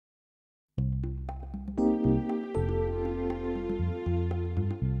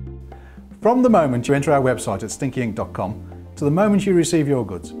From the moment you enter our website at stinkyink.com to the moment you receive your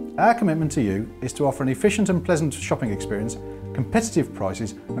goods, our commitment to you is to offer an efficient and pleasant shopping experience, competitive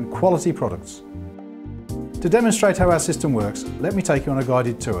prices and quality products. To demonstrate how our system works, let me take you on a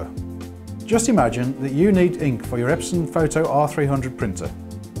guided tour. Just imagine that you need ink for your Epson Photo R300 printer.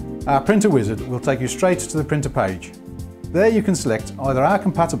 Our printer wizard will take you straight to the printer page. There you can select either our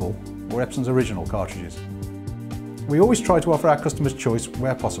compatible or Epson's original cartridges. We always try to offer our customers choice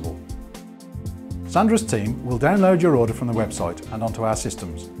where possible. Sandra's team will download your order from the website and onto our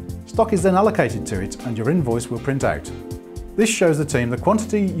systems. Stock is then allocated to it and your invoice will print out. This shows the team the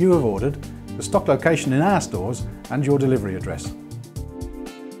quantity you have ordered, the stock location in our stores and your delivery address.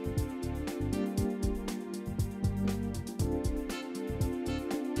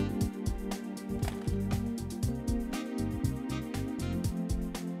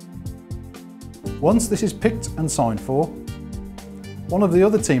 Once this is picked and signed for, one of the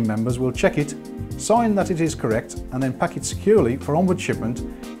other team members will check it, sign that it is correct and then pack it securely for onward shipment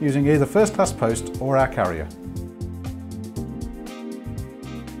using either first class post or our carrier.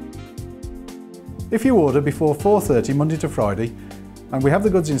 If you order before 4:30 Monday to Friday and we have the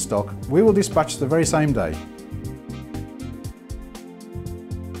goods in stock, we will dispatch the very same day.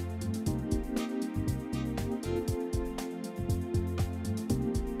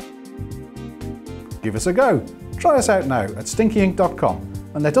 Give us a go. Try us out now at stinkyink.com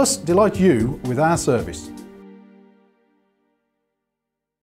and let us delight you with our service.